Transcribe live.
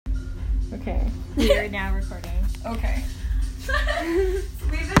Okay. We are now recording. Okay.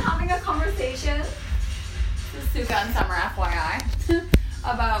 We've been having a conversation, this is Suka and Summer FYI,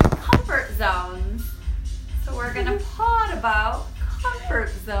 about comfort zones. So we're going to pod about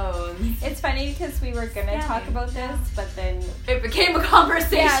comfort zones. It's funny because we were going to talk about this, but then... It became a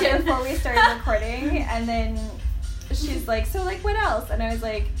conversation. Yeah, before we started recording, and then she's like, so, like, what else? And I was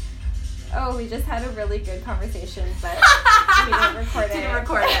like, oh, we just had a really good conversation, but we didn't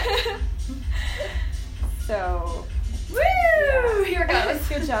record it. So... Woo! Yeah. Here goes.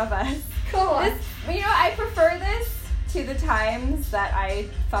 Good job, us. Cool. I prefer this to the times that I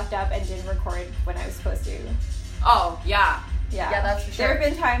fucked up and didn't record when I was supposed to. Oh, yeah. Yeah. Yeah, that's for sure. There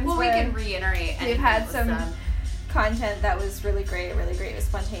have been times where we can reiterate. We've had some content that was really great. It was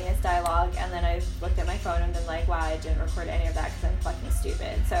spontaneous dialogue, and then I looked at my phone and been like, wow, I didn't record any of that because I'm fucking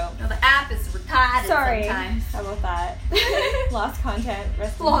stupid. So no, the app is retarded sorry sometimes. About that. Lost content.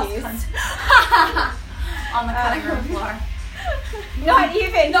 Rest in peace. On the cutting room floor. Not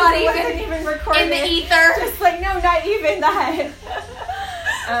even. Not wasn't even recorded. In the ether. Just like, no, not even that.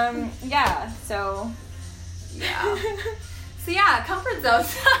 Yeah, so. Yeah. So yeah, comfort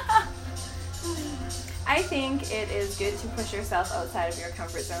zones. I think it is good to push yourself outside of your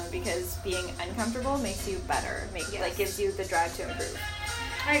comfort zone because being uncomfortable makes you better. Like gives you the drive to improve.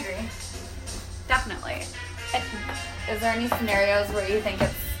 I agree. Definitely. Is there any scenarios where you think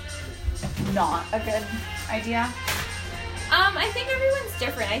it's not a good idea? I think everyone's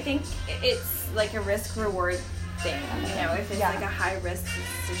different. I think it's like a risk-reward thing. You know, if it's like a high-risk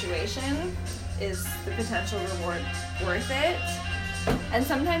situation, is the potential reward worth it? And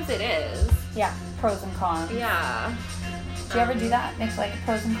sometimes it is. Yeah, pros and cons. Yeah. Do you ever do that? Make like a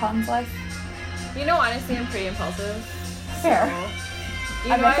pros and cons list? You know, honestly, I'm pretty impulsive. Fair.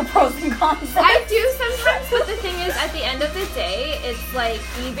 So, I make a pros and cons list. I do sometimes, but the thing is, at the end of the day, it's like,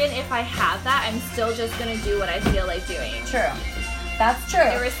 even if I have that, I'm still just going to do what I feel like doing. True. That's true.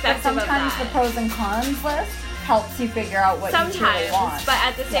 Irrespective but sometimes of that. the pros and cons list helps you figure out what you truly want. But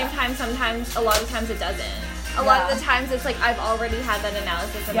at the same time, a lot of times it doesn't. A lot of the times it's like I've already had that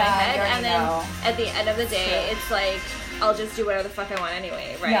analysis in my head, and then at the end of the day, it's like I'll just do whatever the fuck I want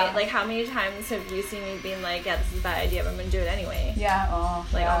anyway, right? Yeah. Like how many times have you seen me being like, yeah, this is a bad idea, but I'm gonna do it anyway? Yeah.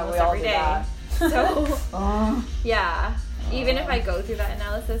 Almost every day. So yeah. Even if I go through that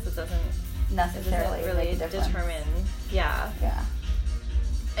analysis, it doesn't necessarily really determine. Yeah. Yeah.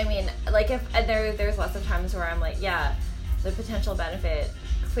 I mean, like if there's lots of times where I'm like, yeah, the potential benefit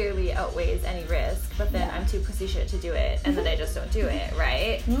clearly outweighs any risk, but then I'm too pussy shit to do it, and then I just don't do it,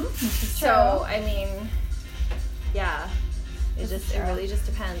 right? So I mean, yeah, it really just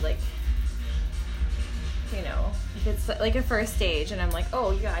depends. Like, you know, if it's like a first stage, and I'm like,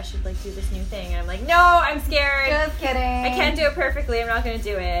 oh yeah, I should like do this new thing, and I'm like, no, I'm scared. Just kidding. I can't do it perfectly. I'm not going to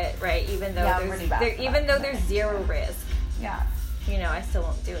do it, right? Even though there's zero risk. Yeah. You know, I still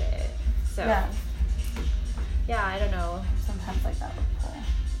won't do it. So. Yeah, I don't know. Sometimes like that would pull.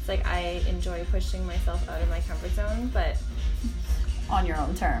 It's like I enjoy pushing myself out of my comfort zone, but on your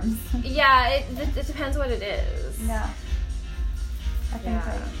own terms. Yeah, it depends what it is. Yeah. I think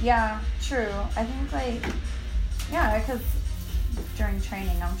true. I think because during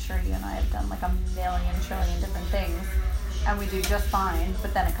training, I'm sure you and I have done like a million trillion different things, and we do just fine.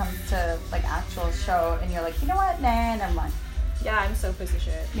 But then it comes to like actual show, and you're like, you know what? Nah, never mind. Yeah, I'm so pussy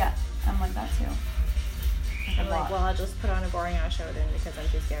shit. Yeah, I'm like that too. I'm like, well, I'll just put on a boring ass show then because I'm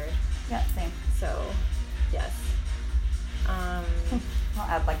too scared. Yeah, same. So, yes. I'll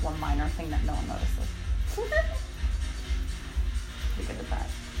add like one minor thing that no one notices. Pretty good at that,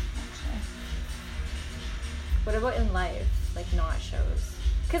 actually. What about in life? Like, not shows?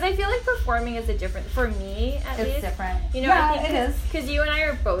 Because I feel like performing is for me at least. It's different. You know, yeah, I think it is. Because you and I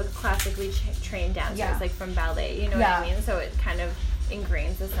are both classically trained dancers, like from ballet, you know what I mean? So it kind of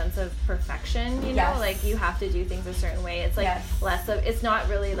ingrains a sense of perfection, you know? Like, you have to do things a certain way. It's like less of, it's not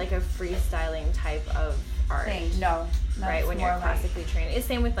really like a freestyling type of art. No. Right, when you're classically trained. It's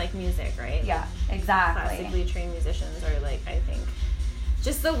same with like music, right? Yeah, exactly. Classically trained musicians are like, I think,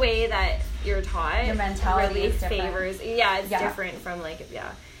 just the way that you're taught, your mentality really is favors. It's different from like if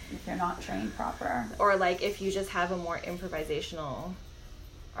you're not trained proper, or like if you just have a more improvisational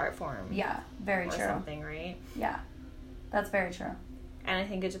art form. Yeah, very true. Or something, right? Yeah, that's very true. And I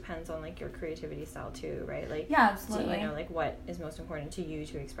think it depends on like your creativity style too, right? Like, yeah, absolutely. You know, like what is most important to you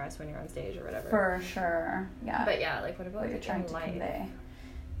to express when you're on stage or whatever. For sure. Yeah. But yeah, like what about what you're trying to life? Convey?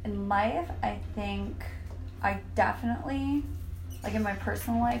 In life, I think I definitely, like in my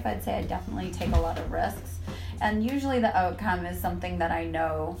personal life, I'd say I definitely take a lot of risks. And usually the outcome is something that I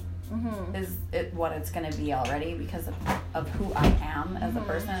know is it what it's going to be already because of who I am as a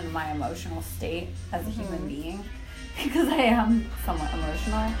person and my emotional state as a human being, because I am somewhat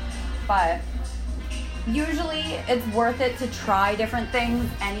emotional. But usually it's worth it to try different things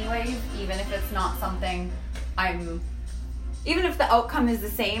anyways, even if it's not something even if the outcome is the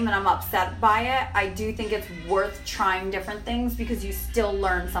same and I'm upset by it, I do think it's worth trying different things because you still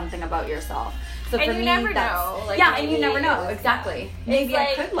learn something about yourself. So and for you me, never know. Like, yeah, and you never know. Exactly. Maybe like,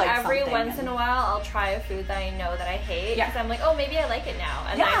 I could like every something. once in a while, I'll try a food that I know that I hate. Yeah. Because I'm like, oh, maybe I like it now.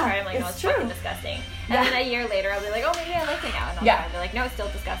 And then I try, I'm like, no, it's fucking disgusting. And then a year later, I'll be like, oh, maybe I like it now. And I'll try and be like, no, it's still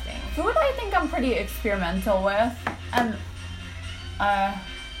disgusting. Food, I think I'm pretty experimental with. And,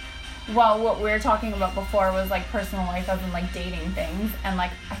 well, what we were talking about before was, like, personal life as in, like, dating things. And,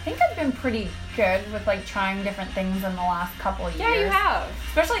 like, I think I've been pretty good with, like, trying different things in the last couple of years. Yeah, you have.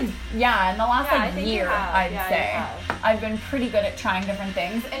 Especially, in the last, like, year, I'd say. You I've been pretty good at trying different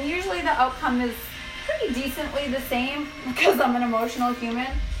things. And usually the outcome is pretty decently the same because I'm an emotional human,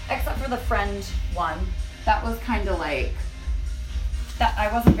 except for the friend one. That was kind of like... that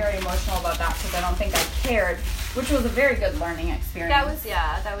I wasn't very emotional about that because I don't think I cared, which was a very good learning experience. That was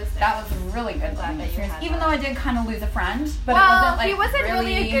nice. That was a really good learning experience. Even though I did kind of lose a friend, but well, it wasn't like he wasn't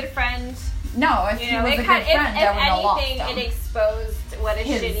really a good friend. No, if he was a good friend, I would have lost him. If anything, it exposed what a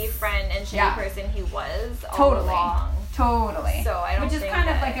shitty friend and shitty person he was all along. Totally. So I don't Which is think kind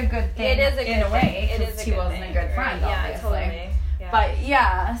of like a good thing. It is a good in a way. It is a he good wasn't thing. a good friend, Yeah, obviously. totally. Yeah. But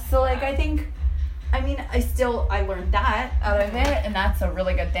yeah, so like I think, I mean, I learned that out of it, and that's a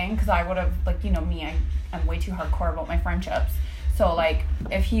really good thing because I would have, like, you know me, I'm way too hardcore about my friendships. So, like,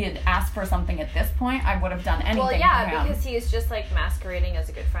 if he had asked for something at this point, I would have done anything for him. Because he is just, like, masquerading as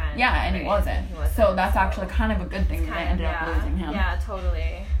a good friend. Yeah, and he wasn't. So that's actually kind of a good thing that I ended up losing him. Yeah,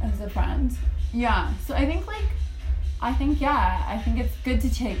 totally. As a friend. Yeah, so I think it's good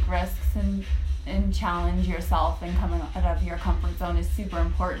to take risks and challenge yourself and coming out of your comfort zone is super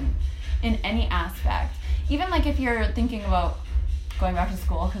important in any aspect. Even, like, if you're thinking about going back to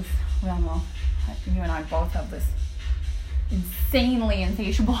school, because we all know, you and I both have this insanely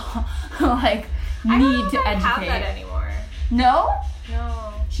insatiable, like, need to educate. I don't have that anymore. No?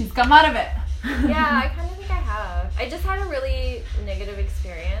 No. She's come out of it. Yeah, I kind of think I have. I just had a really negative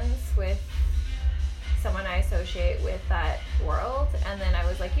experience with someone I associate with that world, and then I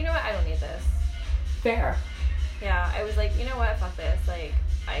was like, you know what, I don't need this. Fair. Yeah, I was like, you know what, fuck this. Like,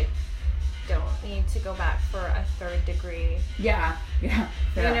 I don't need to go back for a 3rd degree. Yeah.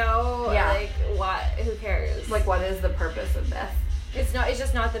 Fair. You know? Yeah. Like, what? Who cares? like, what is the purpose of this? It's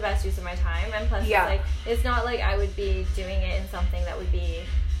just not the best use of my time, and plus, it's not like I would be doing it in something that would be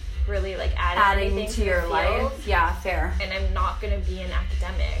really, like, adding to your life. Yeah, fair. And I'm not going to be an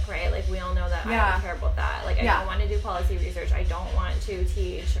academic, right? Like, we all know that I don't care about that. Like, I don't want to do policy research. I don't want to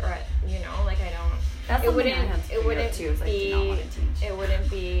teach, or, you know, like, I don't. That's it wouldn't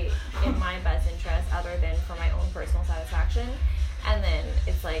be in my best interest other than for my own personal satisfaction. And then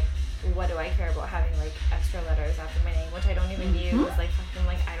it's like, what do I care about having, like, extra letters after my name, which I don't even use. Like, fucking,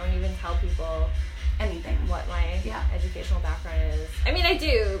 like, I don't even tell people anything what my educational background is. I mean, I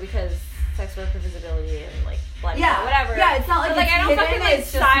do, because sex worker visibility and, like, blood whatever. Yeah, it's not like, but, like, I don't hidden, fucking, like,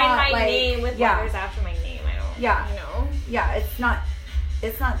 sign my name with yeah. letters after my name. I don't, you know? Yeah, it's not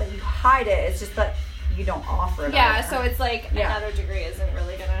that you hide it, it's just that you don't offer it. Yeah, so it's like another degree isn't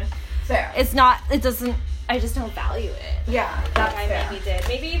really gonna. Fair. It's not. It doesn't. I just don't value it. Yeah, that's like fair. I maybe did.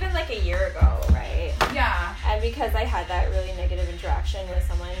 Maybe even like a year ago, right? Yeah. And because I had that really negative interaction with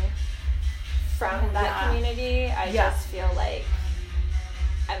someone from that community, I just feel like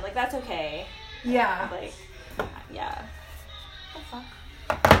I'm like, that's okay. Yeah. Like, yeah. What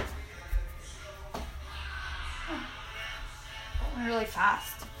the fuck? Went really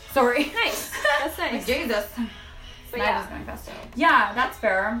fast. Sorry. Nice. That's nice. Jesus. But Night is going faster. Yeah, that's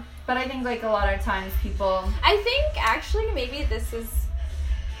fair. But I think, like, a lot of times people... I think, actually, maybe this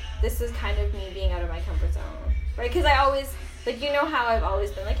is kind of me being out of my comfort zone. Right? Because I always... Like, you know how I've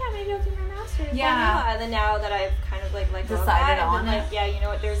always been like, yeah, maybe I'll do my master's. Yeah. Blah, blah. And then now that I've kind of, like decided on it. it. Yeah, you know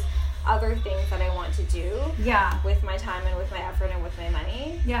what? There's other things that I want to do. Yeah. With my time and with my effort and with my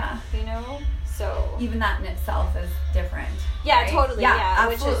money. Yeah. You know? So... Even that in itself is different. Yeah, right? totally. Yeah,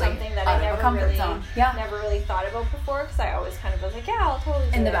 absolutely. Which is something that I never really thought about before, because I always kind of was like, yeah, I'll totally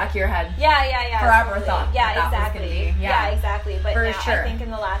do in the back of your head. Yeah. Forever totally. thought. Yeah, that exactly. Was gonna be, yeah, exactly. But for now sure. I think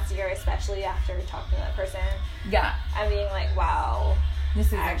in the last year, especially after talking to that person, yeah, I'm being like, wow, this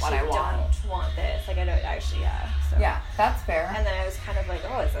isn't what I want. Don't want this. Like, I don't actually. So. Yeah, that's fair. And then I was kind of like,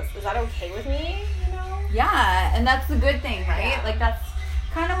 oh, is that okay with me? You know? Yeah, and that's the good thing, right? Yeah. Like, that's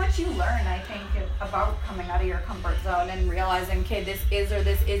kind of what you learn, I think, about coming out of your comfort zone and realizing, okay, this is or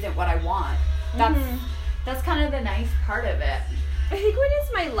this isn't what I want. That's kind of the nice part of it. I think when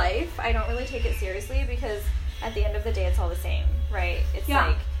it's my life, I don't really take it seriously because at the end of the day, it's all the same, right? It's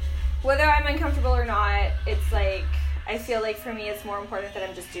like, whether I'm uncomfortable or not, it's like, I feel like for me, it's more important that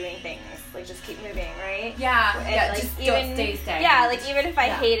I'm just doing things, like just keep moving, right? Yeah, and like, just even, don't stay stagnant. Yeah, like even if I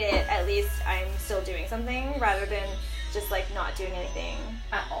hate it, at least I'm still doing something rather than just like not doing anything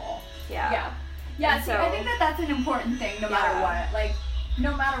at all. Yeah. Yeah, so I think that's an important thing no matter what. Like,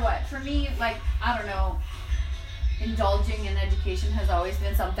 no matter what. For me, like, I don't know, indulging in education has always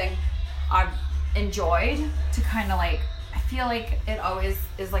been something I've enjoyed to kind of like, I feel like it always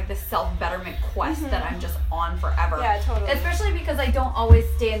is like this self-betterment quest that I'm just on forever. Yeah, totally. Especially because I don't always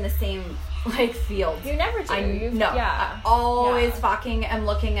stay in the same like field. You never do. I always fucking am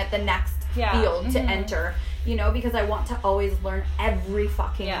looking at the next field to enter. You know, because I want to always learn every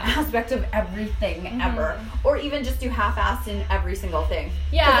fucking aspect of everything ever. Or even just do half-assed in every single thing.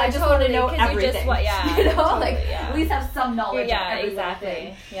 Yeah, I just want to know everything. You know, like, at least have some knowledge of every exactly.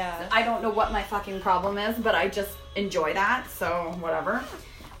 thing. Yeah. I don't know what my fucking problem is, but I just enjoy that, so whatever.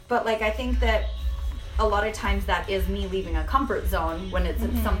 But, like, I think that a lot of times that is me leaving a comfort zone when it's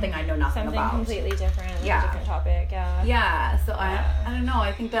something I know nothing about. Something completely different, a different topic, Yeah, so I don't know,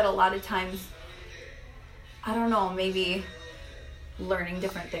 I think that a lot of times, I don't know, maybe learning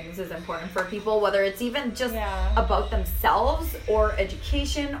different things is important for people, whether it's even just about themselves or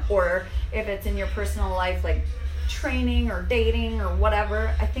education, or if it's in your personal life, like training or dating or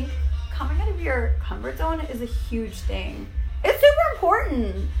whatever. I think coming out of your comfort zone is a huge thing. It's super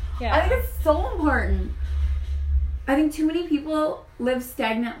important. Yeah. I think it's so important. I think too many people live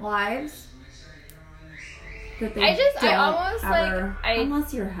stagnant lives. Unless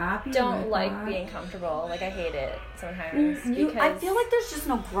you're happy. Don't like being comfortable. Like, I hate it sometimes. I feel like there's just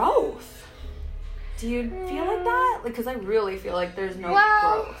no growth. Do you feel like that? Because I really feel like there's no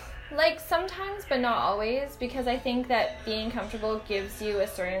growth. Like, sometimes, but not always, because I think that being comfortable gives you a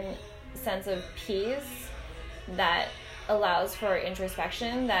certain sense of peace that allows for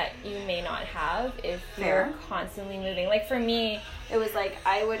introspection that you may not have if you're constantly moving. Like, for me, it was like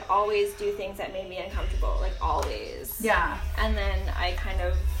I would always do things that made me uncomfortable, like always. Yeah. And then I kind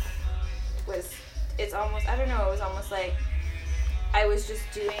of it's almost, I don't know, it was almost like I was just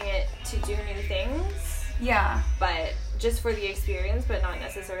doing it to do new things. Yeah. But just for the experience, but not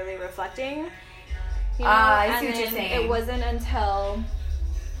necessarily reflecting. You know? I see what you're saying. It wasn't until,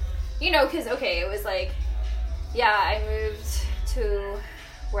 you know, because, it was like, I moved to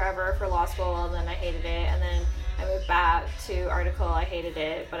wherever for law school, and then I hated it, and then I moved back to Article. I hated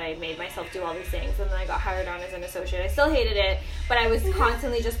it, but I made myself do all these things, and then I got hired on as an associate. I still hated it, but I was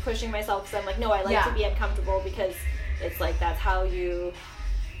constantly just pushing myself because I'm like, no, I like to be uncomfortable because it's like that's how you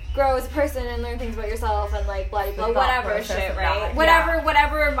grow as a person and learn things about yourself and like blah blah whatever shit, right?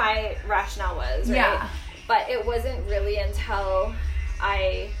 Whatever my rationale was, right? Yeah. But it wasn't really until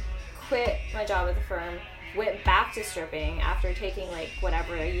I quit my job at the firm, went back to stripping after taking like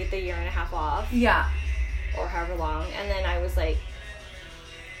whatever the year and a half off, or however long, and then I was like,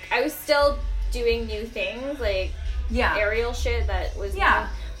 I was still doing new things like aerial shit that was new,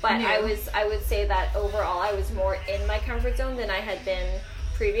 but new. I would say that overall I was more in my comfort zone than I had been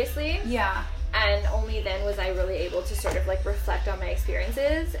previously, and only then was I really able to sort of like reflect on my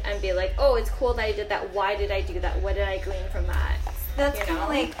experiences and be like, oh, it's cool that I did that, why did I do that, what did I glean from that? That's kind of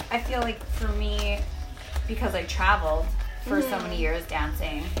like, I feel like for me, because I traveled for so many years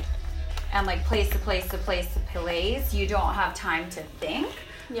dancing and like place to place to place to place, you don't have time to think.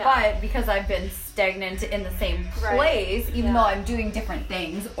 But because I've been stagnant in the same place, even though I'm doing different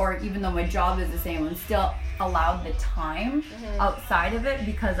things, or even though my job is the same, I'm still allowed the time outside of it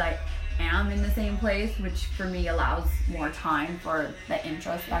because I am in the same place, which for me allows more time for the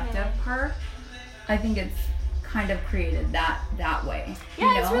introspective part. I think it's kind of created that way.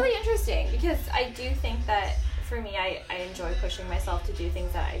 It's really interesting because I do think that for me, I enjoy pushing myself to do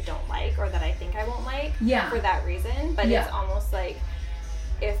things that I don't like or that I think I won't like for that reason. But it's almost like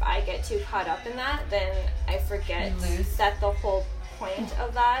if I get too caught up in that, then I forget that the whole point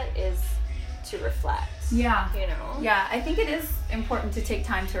of that is to reflect. You know? Yeah, I think it is important to take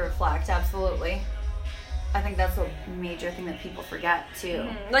time to reflect, absolutely. I think that's a major thing that people forget too.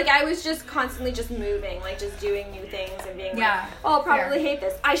 Like I was just constantly just moving, like just doing new things and being like, oh, I'll probably hate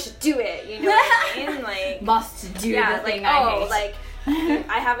this. I should do it. You know what I mean? Like must do the thing I hate. Like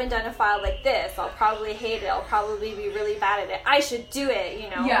I haven't done a file like this. I'll probably hate it. I'll probably be really bad at it. I should do it. You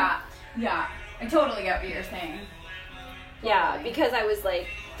know? Yeah. I totally get what you're saying. Yeah, because I was like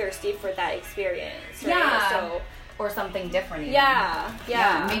thirsty for that experience. Right? So or something different even.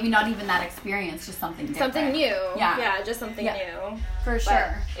 Yeah. Maybe not even that experience, just something different. Something new. Yeah. Just something new. For But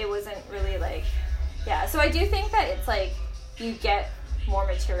sure. it wasn't really like, so I do think that it's like you get more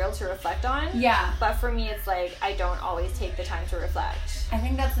material to reflect on. Yeah. But for me, it's like I don't always take the time to reflect. I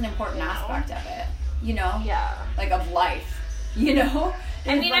think that's an important You know? aspect of it. You know? Yeah. Like of life. You know?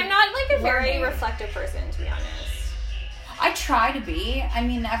 I mean, I'm not like a very learning. reflective person, to be honest. I try to be. I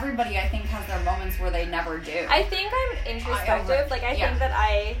mean, everybody, I think, has their moments where they never do. I think I'm introspective. I yeah. think that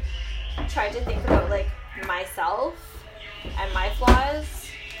I try to think about like myself and my flaws.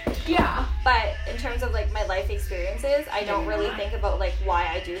 Yeah. But in terms of like my life experiences, I don't really not. think about like why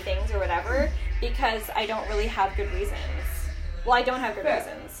I do things or whatever because I don't really have good reasons. Well, I don't have good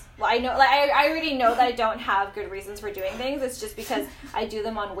reasons. Well, I know, like I already know that I don't have good reasons for doing things. It's just because I do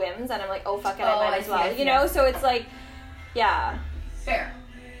them on whims, and I'm like, oh fuck it, I might as well, you know. So it's like, yeah, Fair.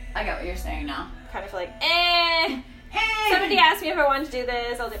 I get what you're saying now. kind of like, somebody asked me if I wanted to do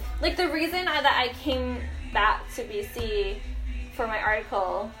this. I'll do. Like the reason that I came back to BC for my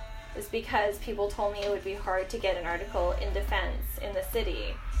article is because people told me it would be hard to get an article in defense in the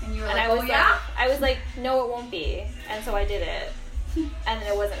city. And you were And like, I was oh, yeah? I was like, no, it won't be. And so I did it. And then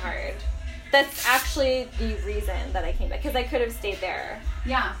it wasn't hard. That's actually the reason that I came back. Because I could have stayed there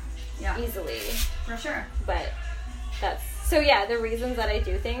Yeah. Yeah. easily. For sure. But that's... So yeah, the reasons that I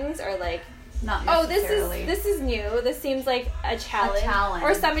do things are like, Not oh, necessarily. this is new. This seems like a challenge.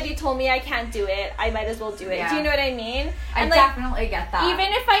 Or somebody told me I can't do it. I might as well do it. Yeah. Do you know what I mean? I And like, definitely get that.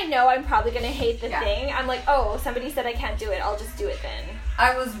 even if I know I'm probably going to hate the Yeah. thing, I'm like, oh, somebody said I can't do it. I'll just do it then.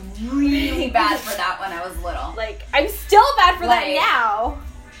 I was really bad for that when I was little. Like, I'm still bad for that Like, now.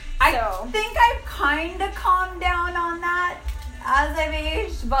 I So. think I've kind of calmed down on that as I've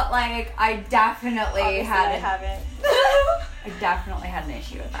aged, but like I definitely Obviously, had I haven't. I definitely had an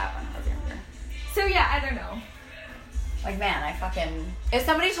issue with that when I was younger. So yeah, I don't know. Like, man, I fucking... If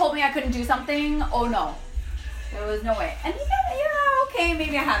somebody told me I couldn't do something, oh no. There was no way. And yeah, okay,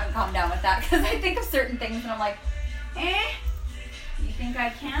 maybe I haven't calmed down with that, because I think of certain things and I'm like, you think I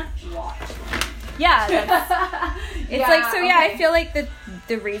can't? Watch. Yeah, that's, it's like, so yeah, okay. I feel like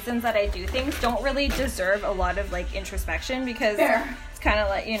the reasons that I do things don't really deserve a lot of like introspection because Fair. it's kind of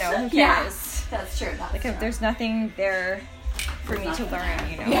like, you know, who cares? Yeah. That's true. That's Like true. if there's nothing there for me to learn,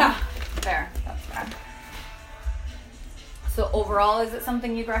 you know? Yeah. Fair. That's fair. So overall, is it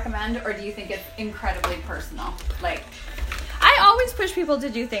something you'd recommend, or do you think it's incredibly personal? Like, I always push people to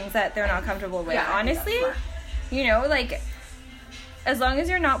do things that they're not comfortable with, yeah, I think that's honestly. smart. You know, like, as long as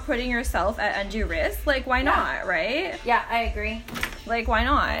you're not putting yourself at undue risk, like, why not, right? Yeah, I agree. Like, why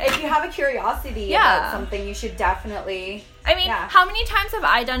not? If you have a curiosity Yeah. about something, you should definitely... I mean, Yeah. how many times have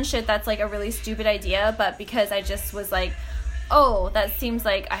I done shit that's, like, a really stupid idea, but because I just was like, oh, that seems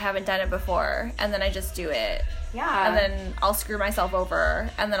like I haven't done it before, and then I just do it. Yeah. And then I'll screw myself over,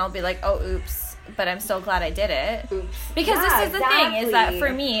 and then I'll be like, oh, oops, but I'm so glad I did it. Oops. Because Yeah, this is the thing, is that exactly. for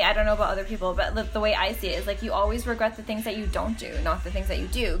me, I don't know about other people, but the way I see it is like you always regret the things that you don't do, not the things that you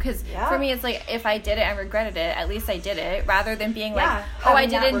do. Because Yeah. for me, it's like if I did it and regretted it, at least I did it, rather than being Yeah, like, oh, I having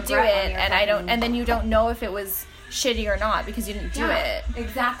that didn't do regret on it, your and I don't, fucking- and then you don't know if it was shitty or not because you didn't do it.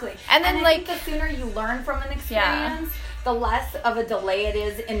 Exactly. and then I like think the sooner you learn from an Yeah. experience, the less of a delay it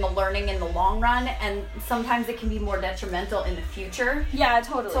is in the learning in the long run, and sometimes it can be more detrimental in the future Yeah,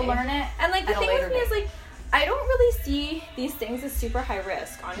 totally. to learn it. And like the at a thing with later me is date. like I don't really see these things as super high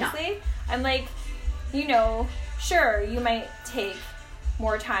risk, honestly. I'm like, you know, sure, you might take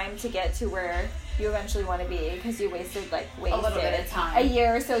more time to get to where you eventually want to be because you wasted little bit of time. a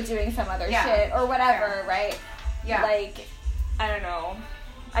year or so doing some other Yeah. shit or whatever, right? Yeah. Like, I don't know.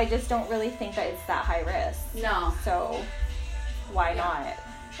 I just don't really think that it's that high risk. no, So why Yeah. not?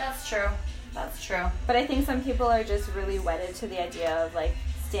 that's true. That's true. But I think some people are just really wedded to the idea of like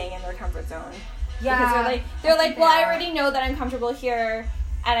staying in their comfort zone. Yeah. Because they're I like, think well, they I are. already know that I'm comfortable here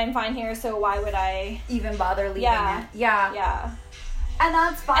and I'm fine here, so why would I? even bother leaving Yeah. it. Yeah. Yeah. And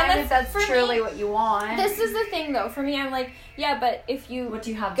that's fine And if that's for truly me, what you want. This is the thing, though. For me, I'm like, yeah, but if you What do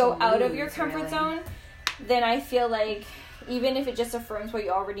you have go to out of lose, your comfort really? zone, then I feel like even if it just affirms what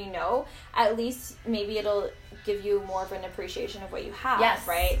you already know, at least maybe it'll give you more of an appreciation of what you have, Yes.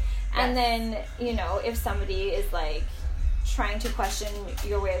 right? And Yes. then, you know, if somebody is like trying to question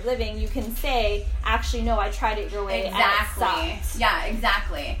your way of living, you can say, actually, no, I tried it your way Exactly. and it sucked, Yeah,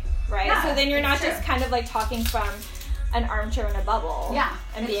 exactly. right? Yeah, So then you're it's not true. just kind of like talking from an armchair in a bubble, Yeah,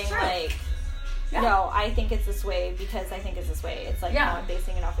 and it's being true. like, Yeah. no, I think it's this way because I think it's this way. It's like, Yeah. no, I'm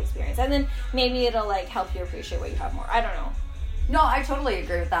basing it off experience. And then maybe it'll like help you appreciate what you have more. I don't know. No, I totally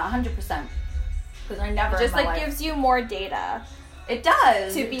agree with that, 100%. Because I never It just in my like life... gives you more data. It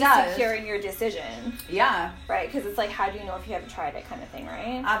does. to be it does. secure in your decision, Yeah. right? Because it's like, how do you know if you haven't tried it, kind of thing,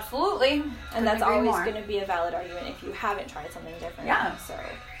 right? Absolutely. And that's Couldn't agree always more. going to be a valid argument if you haven't tried something different. Yeah. So,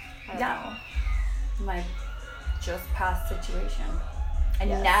 I don't Yeah. know. My just past situation. I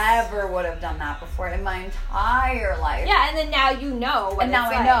Yes. never would have done that before in my entire life. Yeah, and then now you know what And now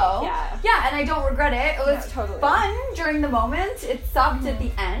it's I like. know. Yeah. Yeah, and I don't regret it. It was No, totally. fun during the moment. It sucked at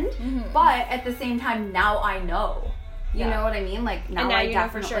the end. Mhm. But at the same time, now I know. You Yeah. know what I mean? Like, now And now I you know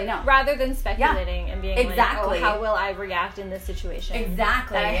definitely for sure. know. Rather than speculating and being Exactly. like, oh, how will I react in this situation?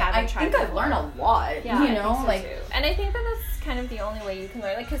 Exactly. That I haven't tried think I've before. learned a lot. Yeah, you I know? think so like, too. And I think that that's kind of the only way you can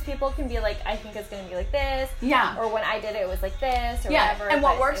learn. Like, because people can be like, I think it's going to be like this. yeah. Or when I did it, it was like this. Or Yeah, whatever. and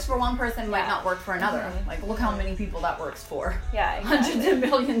what but works it's- for one person might Yeah. not work for another. Mhm. Like, look how many people that works for. Yeah, exactly. Hundreds of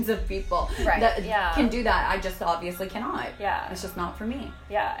millions of people Right, that yeah. can do that. I just obviously cannot. Yeah. It's just not for me.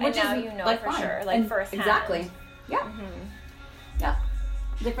 Yeah, Which and now is you know like for fun. sure, like And firsthand. Exactly. Yeah. Mhm. Yeah.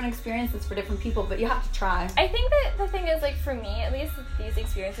 Different experiences for different people, but you have to try. I think that the thing is, like, for me, at least, these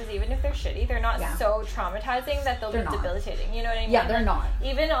experiences, even if they're shitty, they're not Yeah. so traumatizing that they'll They're be not. debilitating. You know what I mean? Yeah, they're Like, not.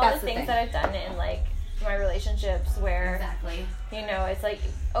 Even all That's the the things thing. that I've done in, like, my relationships where, Exactly. you know, it's like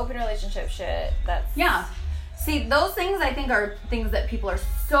open relationship shit. That's. Yeah. See, those things I think are things that people are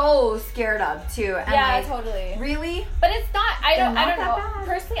so scared of too. And Yeah, like, totally. really? But it's not. I They're don't not know. that bad.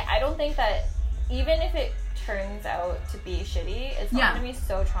 Personally, I don't think that even if it turns out to be shitty, it's Yeah. not going to be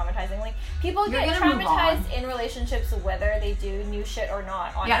so traumatizing. Like, people You're get gonna move traumatized in relationships whether they do new shit or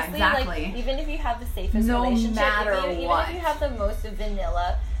not. Honestly, Yeah, exactly. like, even if you have the safest No relationship, matter even what. if you have the most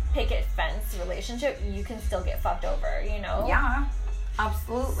vanilla picket fence relationship, you can still get fucked over. You know? Yeah.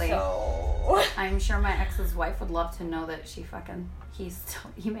 Absolutely. So. I'm sure my ex's wife would love to know that he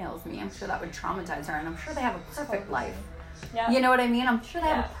still emails me. I'm sure that would traumatize her, and I'm sure they have a perfect life. Yeah. You know what I mean? I'm sure they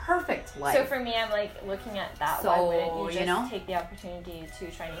have Yeah. a perfect life. So for me, I'm like looking at that. So, Why wouldn't you you just know? take the opportunity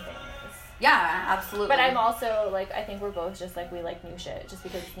to try new things? yeah, absolutely. But I'm also like, I think we're both just like, we like new shit just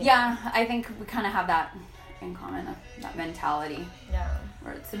because. It's new. Yeah, I think we kind of have that in common, that mentality Yeah.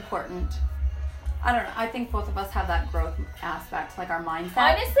 where it's important. I don't know. I think both of us have that growth aspect, like our mindset.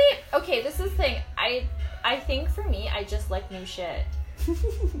 Honestly, okay, this is the thing. I think for me, I just like new shit.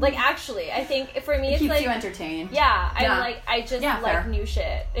 Like, actually, I think for me, it it's keeps like, you entertained. yeah, Yeah. I'm like, I just Yeah, like fair. new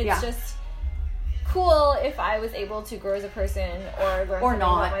shit. It's Yeah. just cool if I was able to grow as a person or learn Or something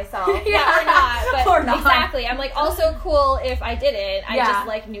not. about myself. Yeah. Yeah, or not. But Or not. exactly. I'm like, also cool if I didn't. I Yeah. just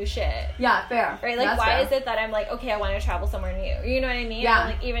like new shit. Yeah, fair. Right, like That's why fair. is it that I'm like, okay, I want to travel somewhere new? You know what I mean? Yeah.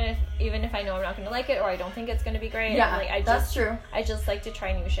 Like even if I know I'm not gonna like it or I don't think it's gonna be great, Yeah, I'm like that's true. I just like to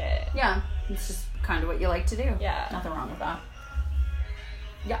try new shit. Yeah, it's just kind of what you like to do. Yeah. Nothing wrong with that.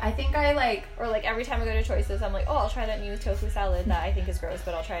 Yeah, I think I like. Or like every time I go to Choices, I'm like, oh, I'll try that new tofu salad that I think is gross,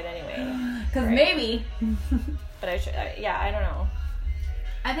 but I'll try it anyway. Because Right. maybe. But yeah, I don't know.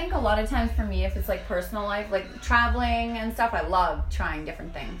 I think a lot of times for me, if it's like personal life, like traveling and stuff, I love trying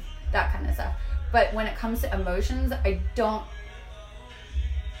different things, that kind of stuff. But when it comes to emotions, I don't.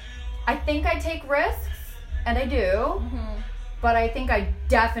 I think I take risks, and I do, but I think I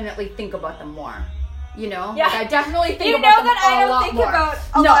definitely think about them more. You know? Yeah. Like I definitely think You about know them that I a don't lot think more. about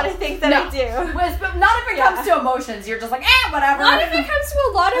a lot of things that I do. But not if it Yeah. comes to emotions. You're just like, whatever. Not if it comes to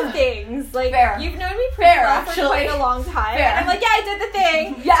a lot of things. Like, Fair. you've known me pretty Fair, well for actually. quite a long time. Fair. And I'm like, yeah, I did the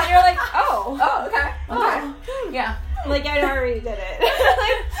thing. Yeah. And you're like, oh. Oh, okay. Okay. Oh. Yeah. Like, I already did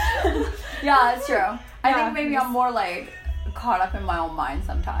it. Yeah, that's true. I Yeah. think maybe I'm more like caught up in my own mind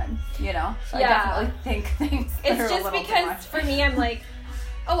sometimes, you know? So Yeah. I definitely think things that are It's a just little too because much. for me, I'm like,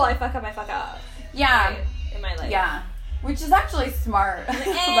 oh, well, I fuck up. Yeah. Right, in my life. Yeah. Which is actually smart.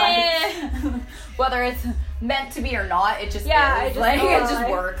 Eh. Like, whether it's meant to be or not, it just Yeah, is. I just, Like, oh, it just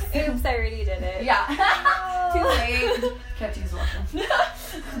I- works. Oops, I already did it. Yeah. No. Too late. Can't use washroom.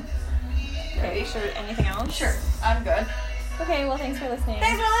 Okay, sure. Anything else? Sure. I'm good. Okay, well, thanks for listening.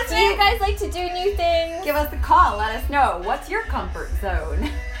 Thanks for Do listening. you guys like to do new things? Give us a call. Let us know. What's your comfort zone?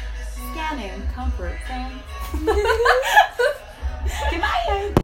 Scanning comfort zone. Goodbye.